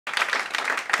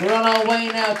We're on our way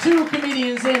now. 2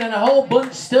 comedians in and a whole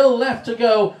bunch still left to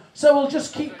go. So we'll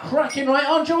just keep cracking right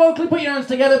on. Joe Oakley, put your hands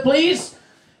together, please.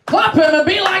 Clap him and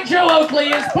be like Joe Oakley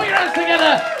is. Put your hands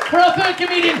together for our 3rd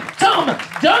comedian, Tom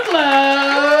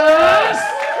Douglas.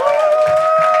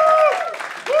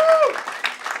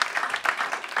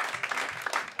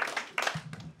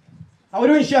 How are we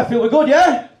doing, Sheffield? We're good,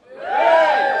 yeah?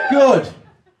 Yeah. Good.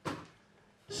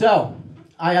 So,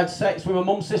 I had sex with my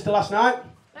mum's sister last night.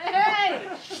 Hey!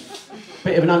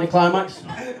 Bit of an anticlimax.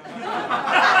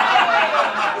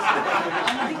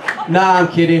 Nah, I'm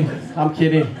kidding. I'm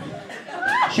kidding.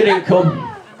 She didn't come.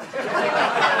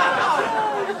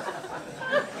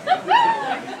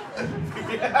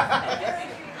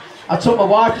 I took my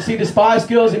wife to see the Spice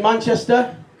Girls in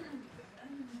Manchester.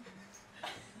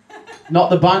 Not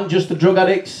the band, just the drug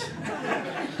addicts.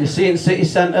 You see it in city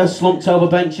centre, slumped over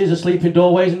benches, asleep in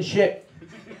doorways and shit.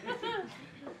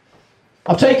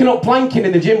 I've taken up planking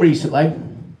in the gym recently.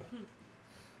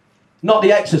 Not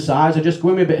the exercise, I just go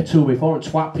in with a bit of 2 before and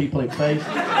twat people in the face.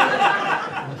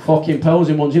 Fucking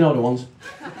posing ones, you know the ones.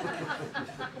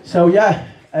 So yeah,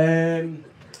 I'm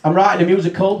writing a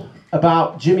musical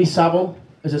about Jimmy Savile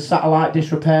as a satellite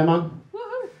dish repairman.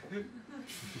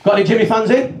 Got any Jimmy fans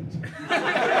in?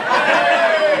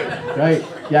 Great,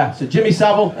 yeah, so Jimmy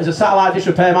Savile as a satellite dish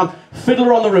repairman,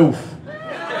 Fiddler on the Roof.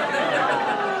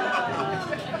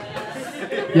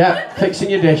 Yeah, fixing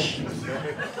your dish,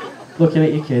 looking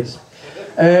at your kids.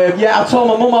 Yeah, I told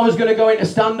my mum I was going to go into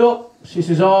stand-up. She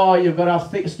says, oh, you've got to have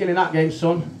thick skin in that game,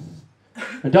 son.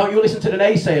 And don't you listen to the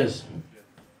naysayers.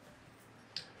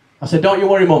 I said, don't you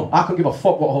worry, mum, I couldn't give a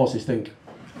fuck what horses think.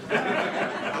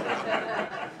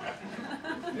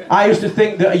 I used to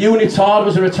think that a unitard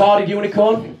was a retarded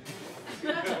unicorn.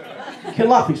 You can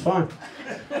laugh, it's fine.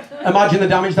 Imagine the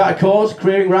damage that I caused,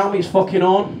 careering round me, it's fucking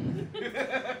on.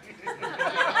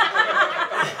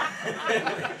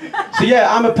 So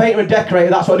yeah, I'm a painter and decorator,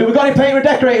 that's what I do. We got any painter and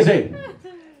decorators in?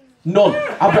 None.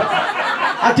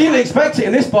 I didn't expect it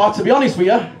in this bar, to be honest with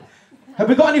you. Have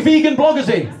we got any vegan bloggers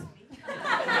in?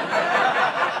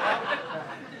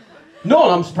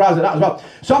 None, I'm surprised at that as well.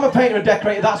 So I'm a painter and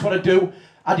decorator, that's what I do.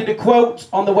 I did a quote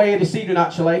on the way here this evening,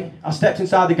 actually. I stepped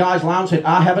inside the guy's lounge and said,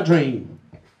 I have a dream.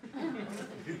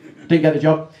 Didn't get the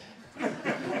job.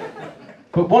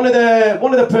 But one of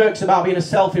the perks about being a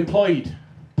self-employed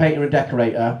painter and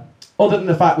decorator, other than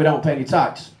the fact we don't pay any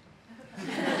tax.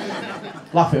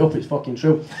 Laugh it up, it's fucking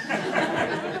true.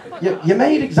 You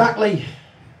made exactly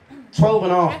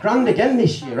 12.5 grand again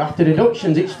this year after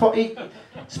deductions. It's spooky,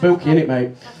 innit,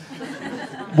 mate?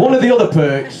 One of the other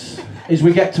perks is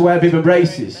we get to wear bib and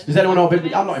braces. Does anyone know what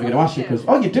bib? I'm not even going to ask you because,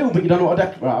 oh, you do, but you don't know what a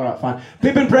decorator. Right, all right, fine.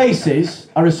 Bib and braces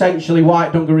are essentially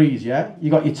white dungarees, yeah? You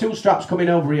got your 2 straps coming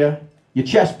over here, your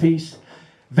chest piece,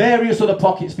 various other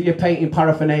pockets for your painting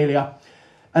paraphernalia,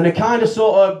 and a kind of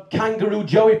sort of kangaroo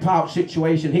Joey pouch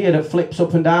situation here that flips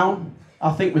up and down.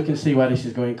 I think we can see where this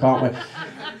is going, can't we?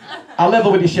 I'll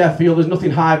level with you, Sheffield. There's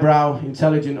nothing highbrow,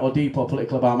 intelligent or deep or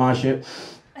political about my shit.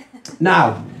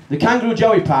 Now, the kangaroo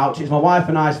Joey pouch is my wife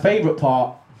and I's favourite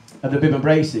part of the bib and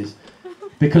braces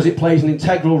because it plays an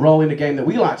integral role in the game that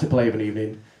we like to play of an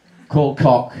evening called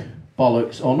cock,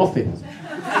 bollocks or nothing.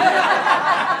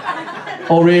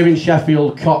 Or here in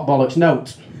Sheffield, cock, bollocks,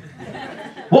 note.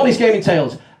 What this game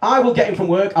entails, I will get in from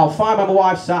work, I'll find where my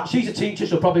wife's sat, she's a teacher,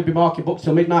 she'll probably be marking books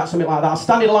till midnight, something like that. I'll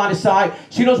stand in the line of sight,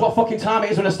 she knows what fucking time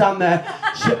it is when I stand there.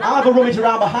 I'll have a rummage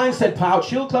around behind said pouch,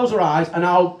 she'll close her eyes and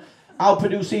I'll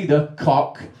produce either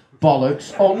cock,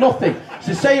 bollocks or nothing.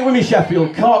 So say it with me,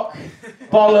 Sheffield, cock,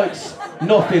 bollocks,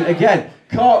 nothing. Again,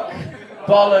 cock,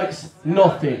 bollocks,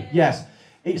 nothing. Yes.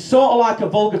 It's sort of like a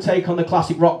vulgar take on the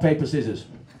classic rock, paper, scissors.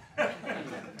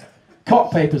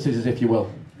 Cock, paper, scissors, if you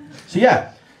will. So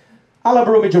yeah, I'll have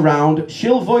a rummage around,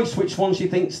 she'll voice which one she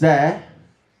thinks there,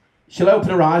 she'll open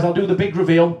her eyes, I'll do the big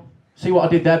reveal, see what I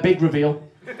did there, big reveal.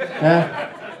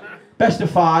 Best of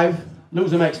 5,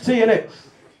 loser makes tea, innit?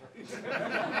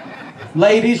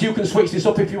 Ladies, you can switch this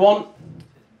up if you want.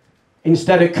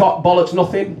 Instead of cock, bollocks,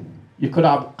 nothing, you could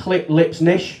have clit, lips,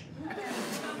 nish.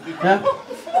 Yeah?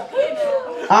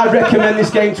 I recommend this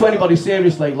game to anybody,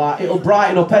 seriously. Like, it'll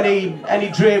brighten up any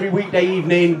dreary weekday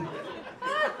evening,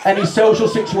 any social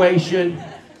situation.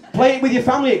 Play it with your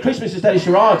family at Christmas instead of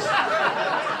charades.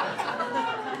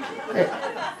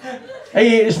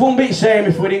 Hey, it's one bit shame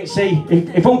if we didn't see,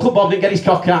 if Uncle Bob didn't get his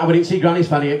cock out and we didn't see Granny's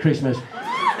fanny at Christmas.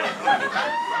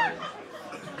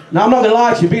 Now, I'm not going to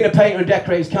lie to you, being a painter and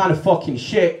decorator is kind of fucking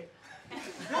shit.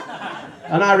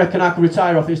 And I reckon I could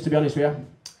retire off this, to be honest with you.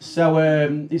 So,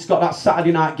 it's got that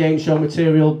Saturday night game show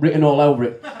material written all over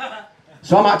it.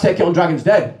 So I might take it on Dragon's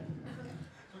Den.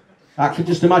 I could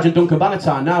just imagine Duncan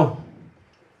Bannatyne now.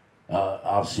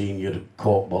 I've seen your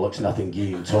cork bollocks, nothing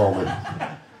Guillaume told me.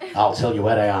 I'll tell you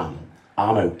where I am.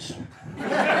 I'm out.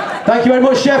 Thank you very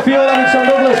much, Sheffield and Tom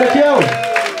Douglas. Thank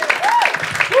you.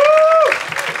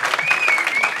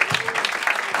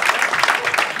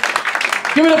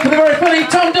 Give it up for the very funny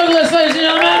Tom Douglas, ladies and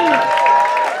gentlemen.